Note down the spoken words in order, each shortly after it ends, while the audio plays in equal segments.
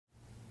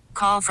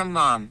Call from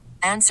mom.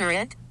 Answer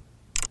it.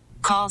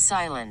 Call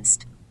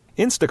silenced.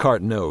 Instacart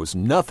knows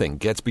nothing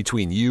gets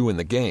between you and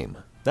the game.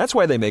 That's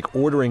why they make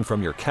ordering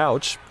from your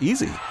couch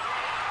easy.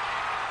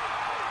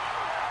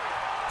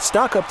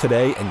 Stock up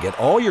today and get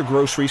all your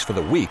groceries for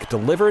the week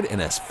delivered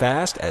in as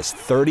fast as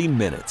 30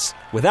 minutes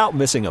without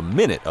missing a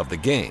minute of the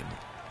game.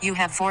 You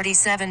have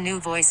 47 new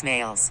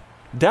voicemails.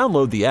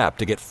 Download the app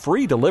to get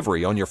free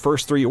delivery on your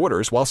first 3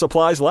 orders while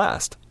supplies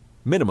last.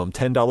 Minimum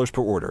 $10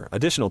 per order.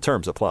 Additional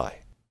terms apply.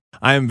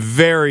 I am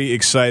very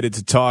excited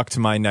to talk to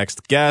my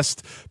next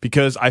guest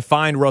because I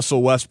find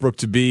Russell Westbrook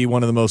to be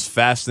one of the most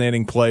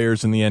fascinating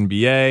players in the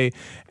NBA,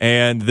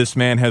 and this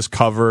man has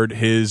covered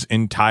his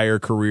entire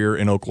career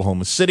in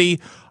Oklahoma City,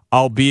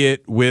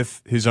 albeit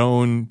with his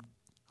own,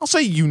 I'll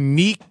say,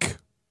 unique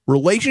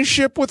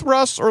relationship with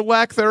Russ or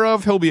lack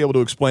thereof. He'll be able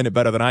to explain it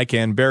better than I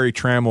can. Barry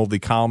Tramel, the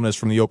columnist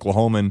from the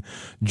Oklahoman,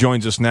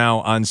 joins us now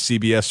on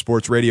CBS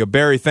Sports Radio.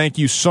 Barry, thank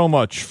you so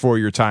much for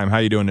your time. How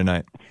are you doing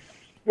tonight?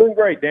 Doing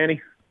great,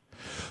 Danny.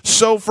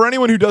 So for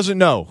anyone who doesn't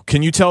know,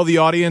 can you tell the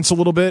audience a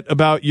little bit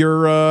about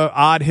your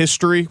odd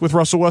history with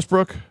Russell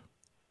Westbrook?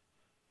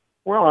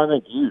 Well, I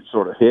think you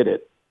sort of hit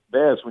it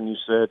best when you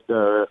said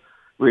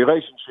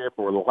relationship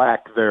or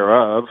lack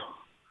thereof.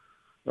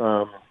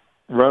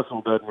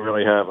 Russell doesn't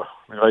really have a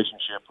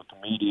relationship with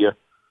the media.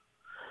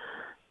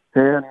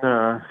 And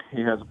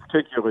he has a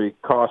particularly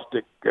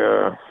caustic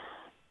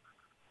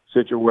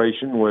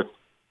situation with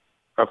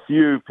a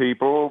few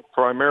people,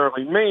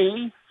 primarily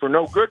me, for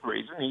no good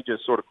reason. He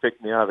just sort of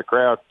picked me out of the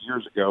crowd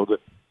years ago that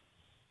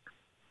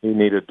he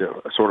needed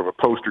a sort of a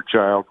poster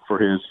child for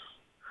his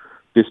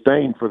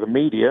disdain for the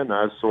media, and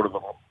I was sort of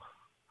the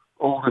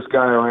oldest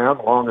guy around,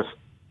 longest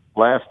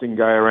lasting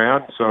guy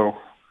around, so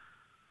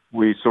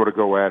we sort of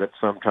go at it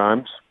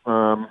sometimes.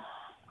 I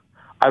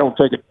don't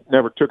take it,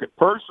 never took it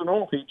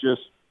personal. He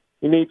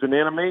needs an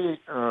enemy,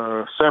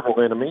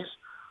 several enemies,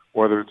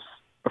 whether it's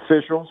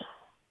officials,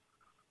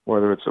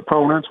 whether it's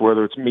opponents,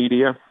 whether it's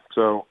media.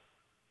 So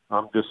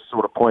I'm just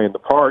sort of playing the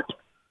part.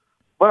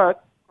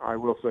 But I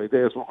will say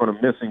this, we're going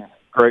to miss him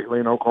greatly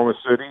in Oklahoma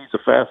City. He's a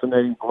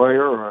fascinating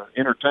player, an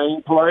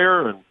entertaining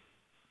player, and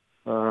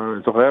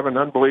it's 11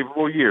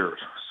 unbelievable years.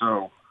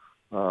 So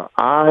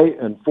I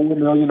and 4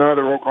 million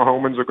other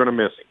Oklahomans are going to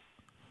miss him.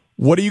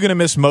 What are you going to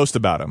miss most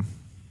about him?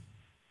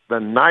 The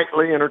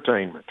nightly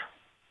entertainment.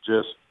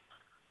 Just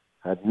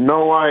had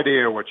no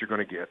idea what you're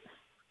going to get.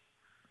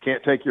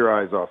 Can't take your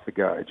eyes off the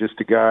guy. Just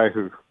a guy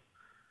who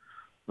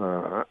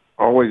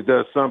always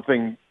does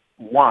something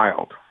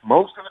wild.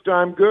 Most of the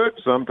time good,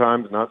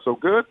 sometimes not so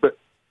good, but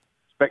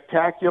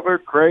spectacular,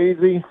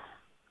 crazy,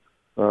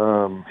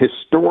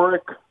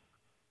 historic,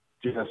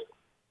 just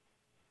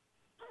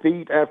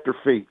feat after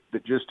feat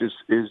that just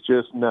is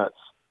just nuts.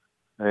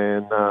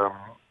 And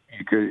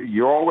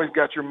you always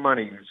got your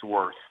money's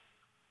worth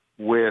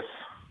with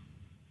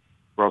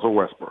Russell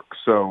Westbrook.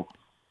 So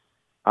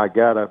I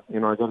gotta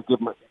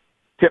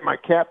tip my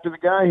cap to the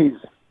guy.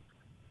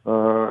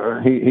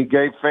 He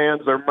gave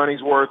fans their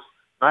money's worth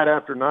night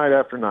after night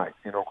after night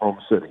in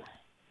Oklahoma City.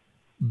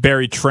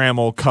 Barry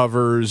Tramel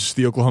covers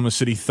the Oklahoma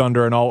City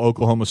Thunder and all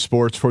Oklahoma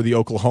sports for the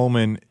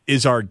Oklahoman,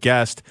 is our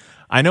guest.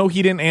 I know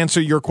he didn't answer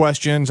your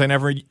questions. I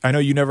know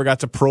you never got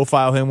to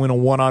profile him in a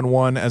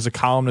one-on-one as a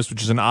columnist,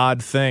 which is an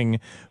odd thing.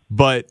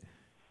 But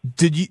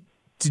did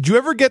you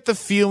ever get the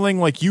feeling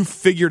like you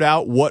figured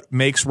out what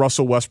makes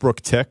Russell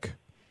Westbrook tick?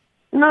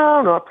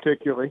 No, not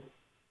particularly.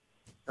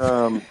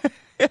 I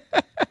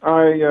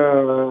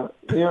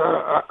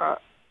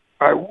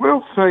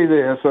will say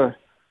this.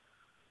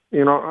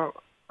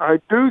 I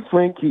do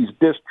think he's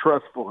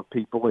distrustful of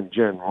people in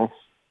general.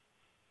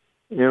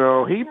 You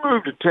know, he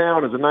moved to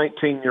town as a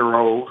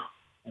 19-year-old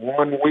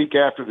 1 week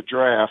after the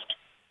draft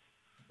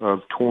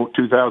of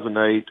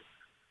 2008,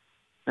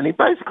 and he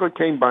basically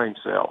came by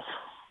himself.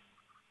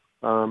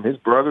 His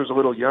brother's a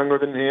little younger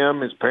than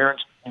him. His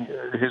parents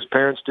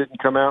didn't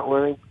come out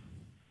with him.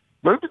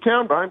 Moved to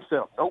town by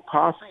himself. No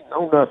posse,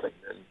 no nothing.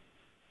 And,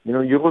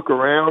 you look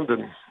around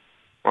and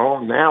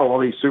now all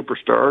these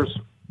superstars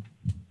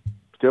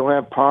still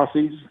have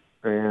posses,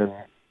 and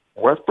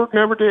Westbrook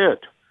never did.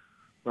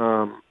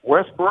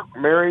 Westbrook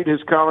married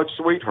his college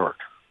sweetheart,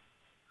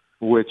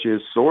 which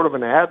is sort of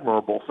an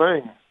admirable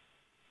thing,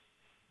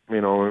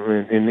 in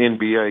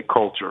NBA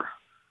culture.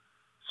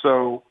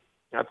 So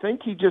I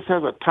think he just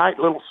has a tight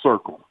little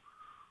circle.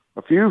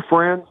 A few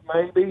friends,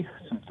 maybe,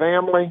 some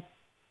family,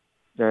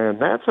 and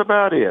that's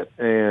about it.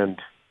 And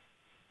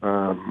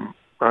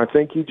I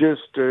think he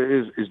just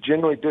is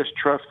generally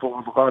distrustful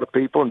of a lot of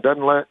people and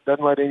doesn't let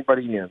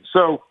anybody in.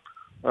 So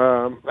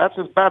that's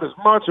about as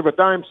much of a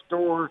dime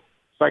store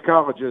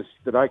psychologist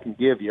that I can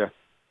give you.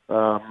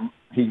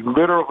 He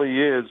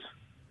literally is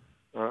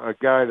a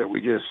guy that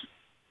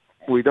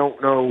we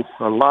don't know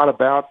a lot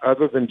about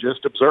other than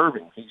just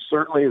observing. He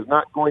certainly is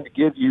not going to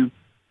give you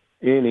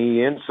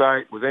any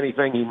insight with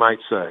anything he might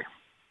say.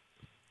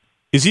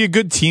 Is he a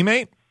good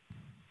teammate?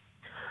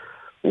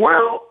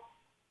 Well,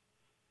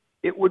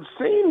 it would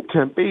seem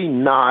to be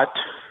not.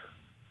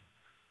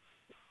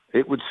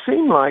 It would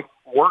seem like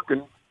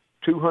working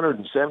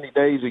 270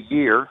 days a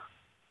year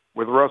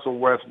with Russell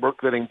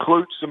Westbrook that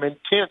includes some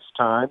intense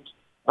times,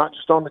 not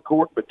just on the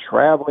court, but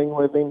traveling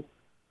with him,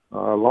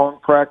 long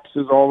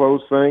practices, all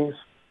those things.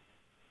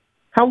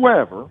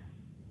 However,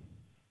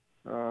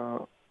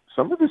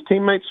 some of his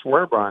teammates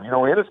swear by him.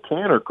 Ennis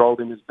Cantor called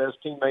him his best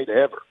teammate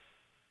ever.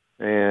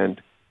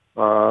 And,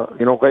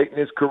 late in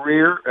his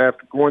career,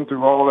 after going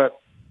through all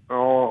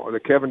the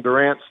Kevin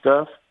Durant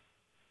stuff,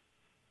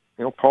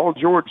 Paul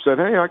George said,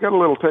 "Hey, I got a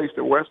little taste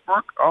of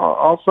Westbrook.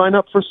 I'll sign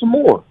up for some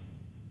more."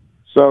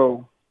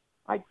 So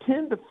I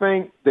tend to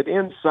think that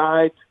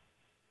inside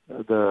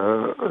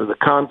the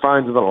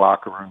confines of the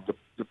locker room,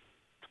 the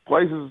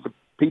places that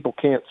people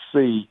can't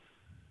see,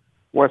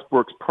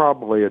 Westbrook's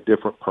probably a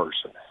different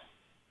person.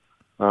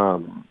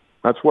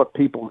 That's what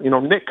people,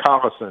 Nick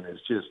Collison is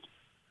just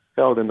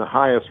held in the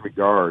highest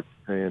regard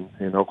in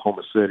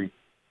Oklahoma City.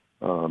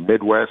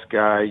 Midwest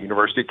guy,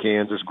 University of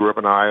Kansas, grew up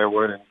in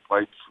Iowa and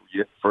played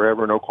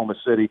forever in Oklahoma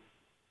City.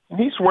 And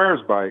he swears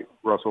by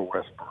Russell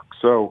Westbrook.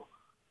 So,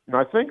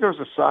 I think there's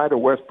a side of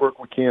Westbrook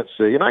we can't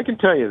see. And I can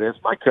tell you this,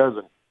 my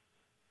cousin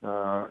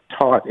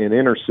taught in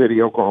inner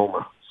city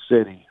Oklahoma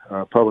City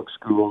public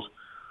schools.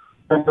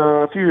 And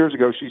a few years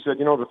ago, she said,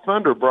 the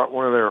Thunder brought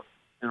one of their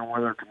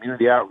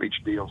community outreach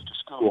deals to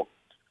school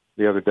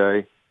the other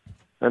day.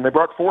 And they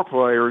brought 4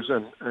 players,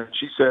 and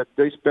she said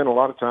they spent a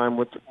lot of time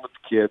with the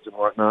kids and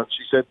whatnot.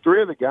 She said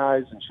 3 of the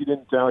guys, and she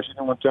didn't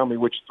want to tell me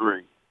which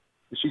 3.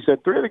 But she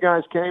said 3 of the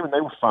guys came, and they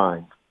were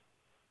fine.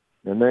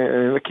 And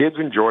the kids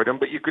enjoyed them,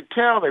 but you could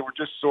tell they were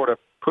just sort of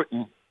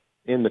putting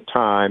in the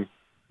time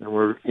and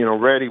were,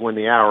 ready when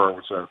the hour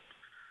was up.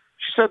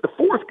 She said the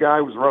 4th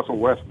guy was Russell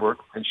Westbrook,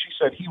 and she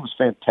said he was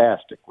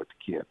fantastic with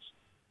the kids.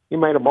 He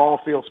made them all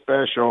feel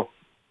special.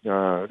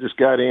 Just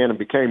got in and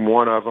became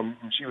one of them.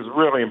 And she was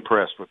really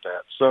impressed with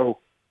that. So,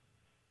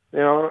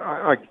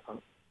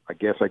 I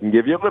guess I can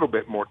give you a little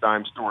bit more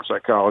dime store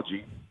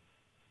psychology.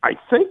 I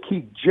think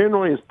he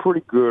generally is pretty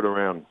good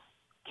around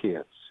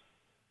kids.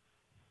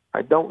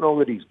 I don't know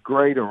that he's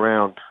great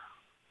around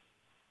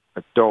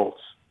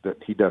adults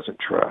that he doesn't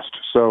trust.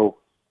 So,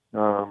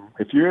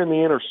 if you're in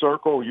the inner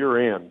circle, you're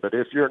in. But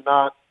if you're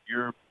not,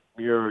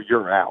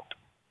 you're out.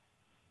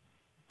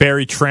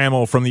 Barry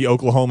Tramel from the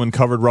Oklahoman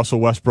covered Russell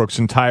Westbrook's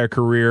entire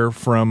career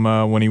from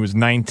when he was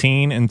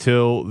 19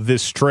 until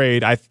this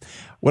trade.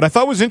 What I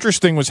thought was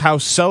interesting was how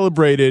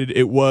celebrated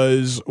it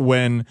was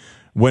when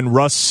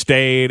Russ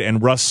stayed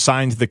and Russ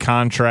signed the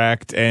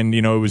contract, and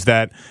it was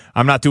that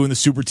I'm not doing the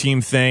super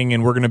team thing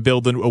and we're going to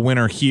build a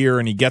winner here,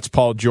 and he gets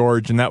Paul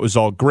George, and that was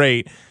all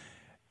great.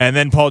 And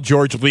then Paul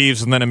George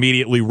leaves, and then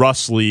immediately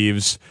Russ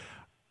leaves.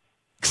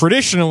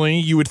 Traditionally,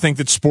 you would think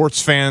that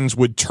sports fans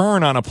would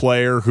turn on a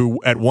player who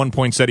at one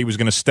point said he was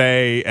going to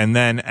stay and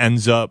then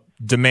ends up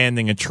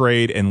demanding a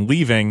trade and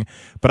leaving.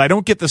 But I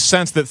don't get the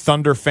sense that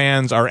Thunder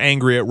fans are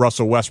angry at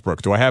Russell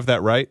Westbrook. Do I have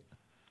that right?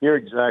 You're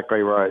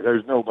exactly right.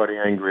 There's nobody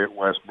angry at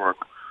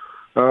Westbrook.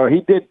 He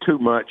did too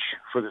much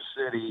for the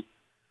city,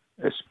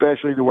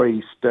 especially the way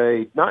he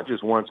stayed, not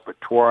just once but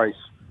twice.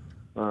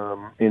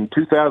 In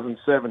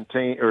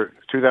 2017 or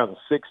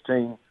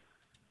 2016,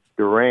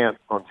 Durant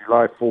on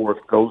July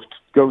 4th goes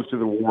to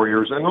the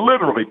Warriors and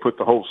literally put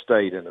the whole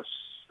state in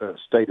a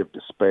state of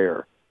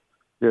despair.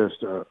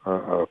 Just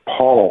a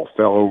pall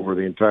fell over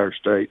the entire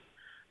state.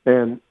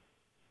 And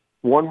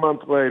 1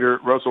 month later,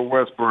 Russell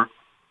Westbrook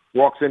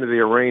walks into the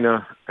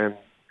arena and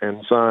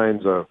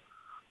signs a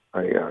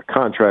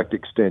contract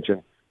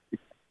extension.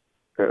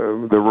 The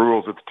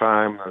rules at the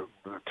time,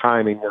 the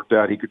timing worked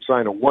out. He could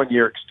sign a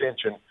 1-year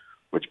extension,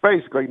 which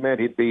basically meant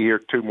he'd be here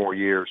 2 more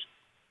years.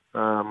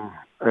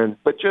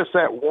 But just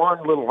that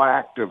one little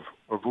act of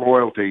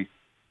loyalty,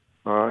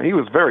 he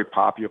was very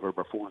popular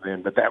before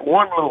then, but that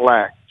one little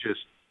act just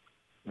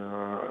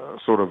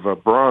sort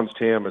of bronzed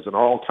him as an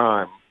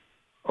all-time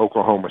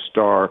Oklahoma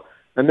star.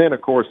 And then,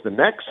 of course, the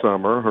next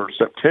summer or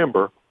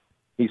September,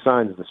 he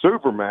signs the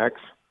Supermax,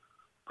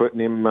 putting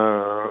him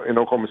in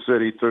Oklahoma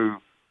City through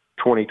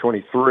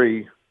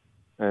 2023,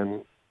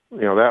 and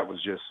that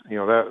was just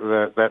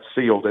that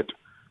sealed it.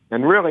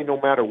 And really, no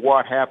matter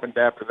what happened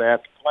after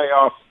that, the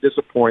playoff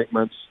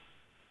disappointments,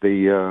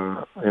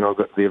 the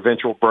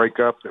eventual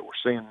breakup that we're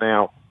seeing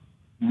now,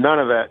 none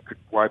of that could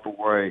wipe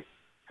away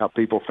how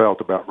people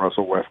felt about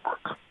Russell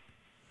Westbrook.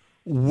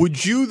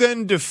 Would you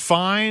then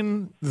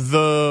define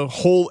the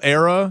whole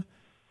era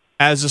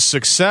as a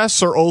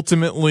success or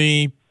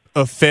ultimately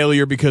a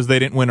failure because they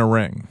didn't win a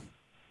ring?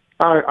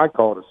 I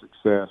call it a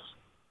success.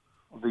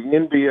 The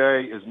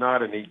NBA is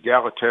not an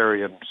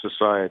egalitarian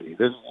society.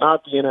 This is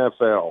not the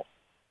NFL,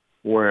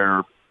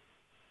 where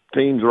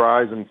teams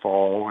rise and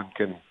fall and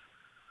can,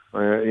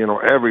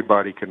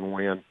 everybody can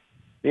win.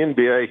 The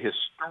NBA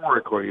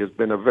historically has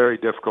been a very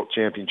difficult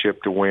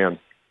championship to win.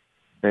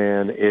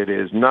 And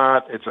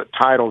it's a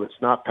title that's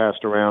not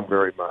passed around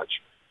very much.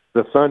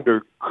 The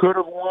Thunder could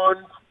have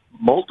won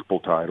multiple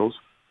titles.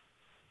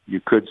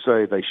 You could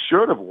say they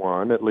should have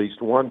won at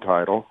least one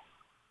title.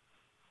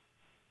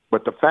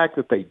 But the fact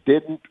that they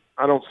didn't,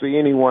 I don't see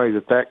any way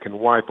that can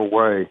wipe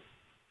away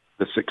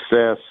the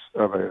success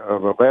of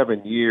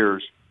 11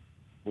 years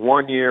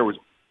One year was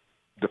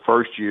the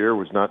first year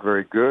was not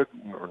very good,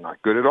 or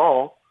not good at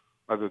all,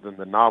 other than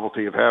the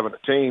novelty of having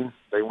a team.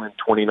 They win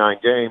 29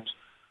 games.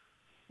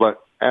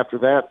 But after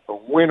that, a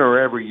winner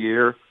every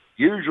year,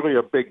 usually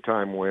a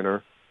big-time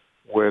winner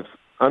with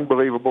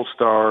unbelievable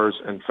stars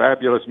and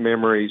fabulous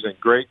memories and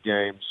great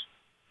games.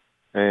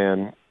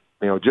 And,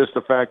 just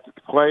the fact that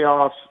the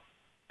playoffs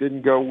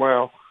didn't go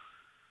well.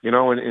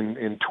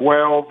 In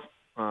 12,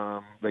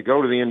 they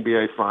go to the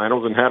NBA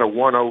Finals and had a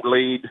 1-0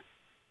 lead.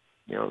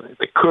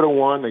 They could have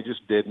won. They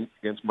just didn't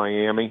against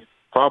Miami.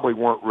 Probably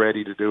weren't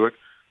ready to do it.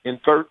 In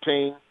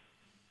 13,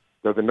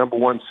 they're the number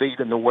one seed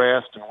in the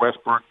West, and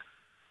Westbrook,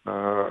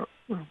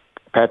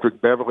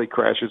 Patrick Beverley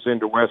crashes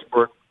into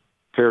Westbrook,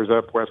 tears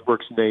up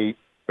Westbrook's knee.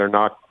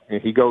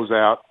 He goes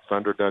out.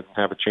 Thunder doesn't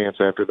have a chance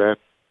after that.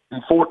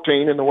 In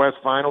 14, in the West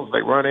Finals,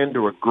 they run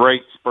into a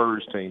great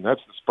Spurs team.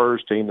 That's the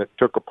Spurs team that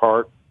took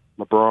apart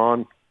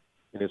LeBron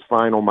in his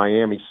final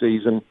Miami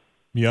season.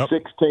 Yep.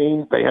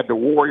 16, they had the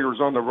Warriors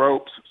on the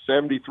ropes,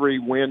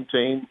 73-win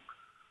team,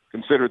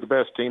 considered the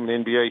best team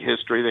in NBA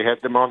history. They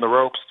had them on the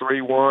ropes,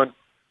 3-1.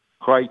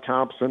 Klay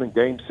Thompson, and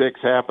Game 6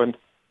 happened.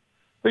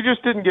 They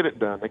just didn't get it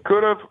done. They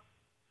could have,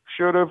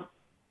 should have,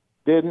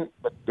 didn't,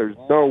 but there's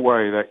no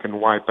way that can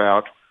wipe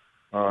out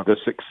the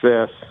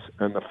success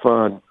and the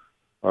fun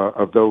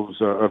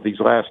of these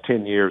last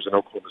 10 years in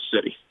Oklahoma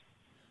City.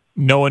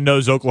 No one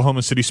knows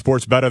Oklahoma City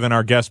sports better than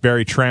our guest,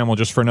 Barry Tramel,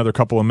 just for another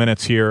couple of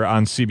minutes here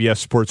on CBS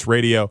Sports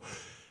Radio.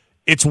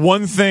 It's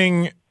one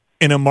thing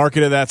in a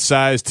market of that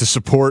size to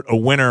support a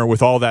winner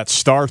with all that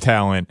star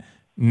talent.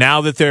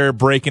 Now that they're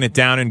breaking it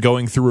down and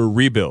going through a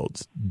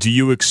rebuild, do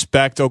you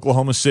expect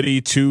Oklahoma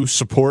City to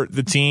support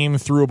the team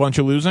through a bunch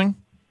of losing?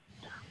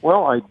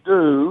 Well, I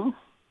do.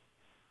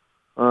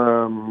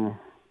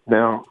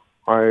 Now,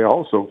 I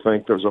also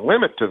think there's a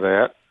limit to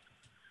that.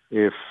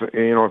 If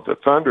the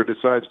Thunder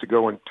decides to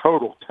go in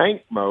total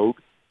tank mode,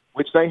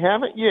 which they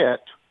haven't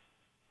yet,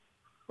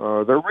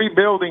 they're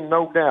rebuilding,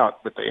 no doubt,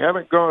 but they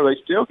haven't gone. They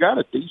still got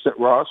a decent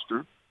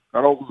roster,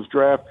 got all those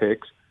draft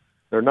picks.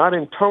 They're not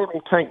in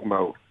total tank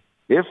mode.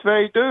 If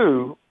they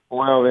do,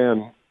 well,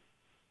 then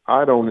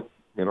I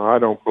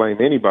don't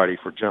blame anybody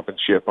for jumping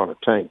ship on a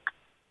tank.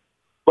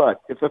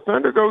 But if the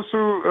Thunder goes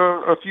through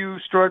a few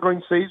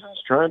struggling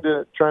seasons, trying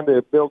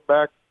to build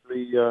back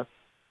the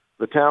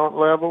talent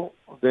level,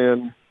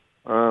 then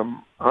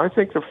I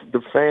think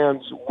the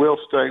fans will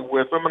stay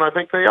with them, and I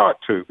think they ought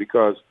to,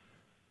 because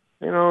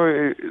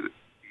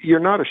you're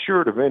not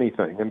assured of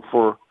anything. And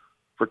for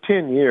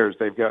 10 years,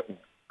 they've gotten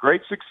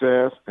great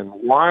success and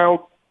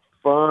wild,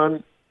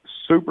 fun,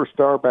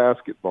 superstar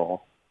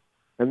basketball,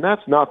 and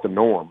that's not the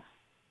norm.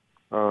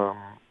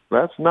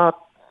 That's not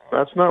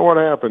what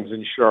happens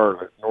in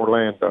Charlotte, and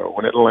Orlando,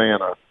 and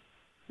Atlanta,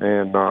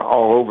 and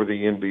all over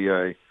the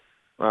NBA.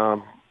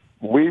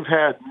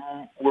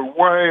 We're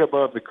way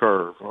above the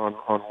curve on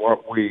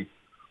what we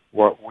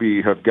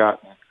have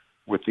gotten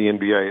with the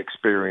NBA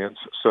experience.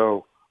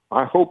 So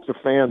I hope the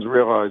fans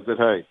realize that,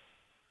 hey,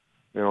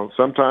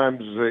 sometimes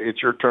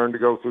it's your turn to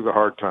go through the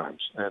hard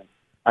times, and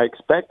I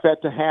expect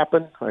that to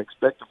happen. I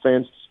expect the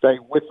fans to stay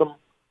with them,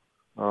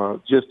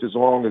 just as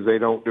long as they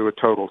don't do a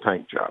total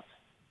tank job.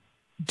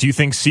 Do you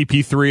think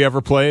CP3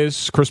 ever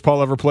plays, Chris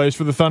Paul ever plays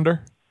for the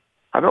Thunder?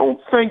 I don't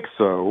think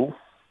so.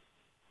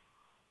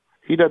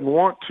 He doesn't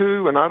want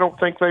to, and I don't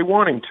think they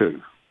want him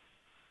to.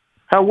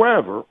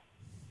 However,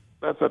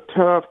 that's a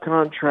tough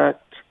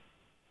contract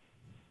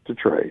to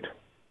trade.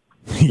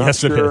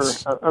 Yes, it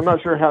is. I'm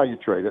not sure how you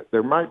trade it.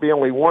 There might be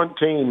only one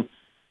team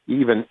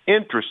even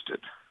interested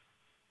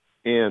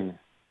in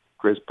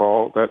Chris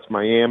Paul. That's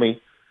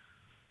Miami.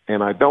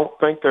 And I don't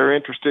think they're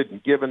interested in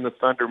giving the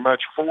Thunder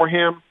much for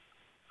him.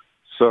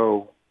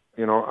 So,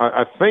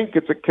 I think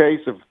it's a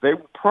case of they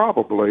will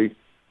probably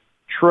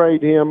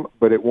trade him,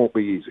 but it won't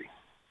be easy.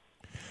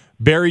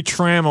 Barry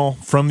Tramel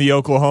from the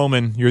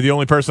Oklahoman. You're the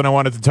only person I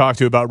wanted to talk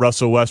to about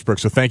Russell Westbrook,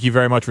 so thank you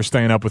very much for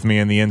staying up with me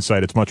and the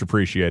insight. It's much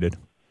appreciated.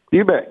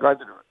 You bet. Glad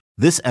to do it.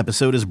 This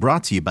episode is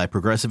brought to you by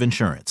Progressive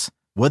Insurance.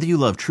 Whether you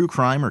love true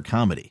crime or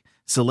comedy,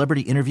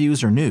 celebrity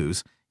interviews or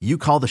news, you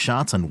call the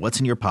shots on what's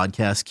in your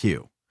podcast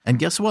queue. And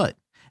guess what?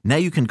 Now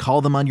you can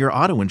call them on your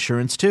auto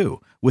insurance too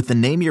with the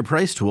Name Your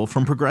Price tool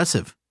from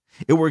Progressive.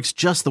 It works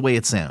just the way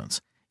it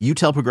sounds. You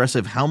tell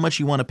Progressive how much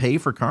you want to pay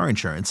for car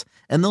insurance,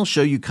 and they'll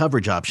show you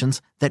coverage options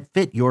that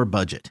fit your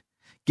budget.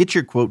 Get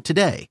your quote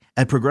today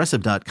at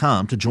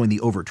Progressive.com to join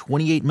the over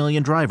 28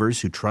 million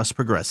drivers who trust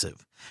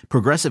Progressive.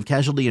 Progressive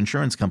Casualty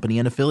Insurance Company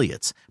and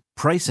Affiliates.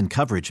 Price and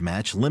coverage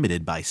match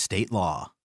limited by state law.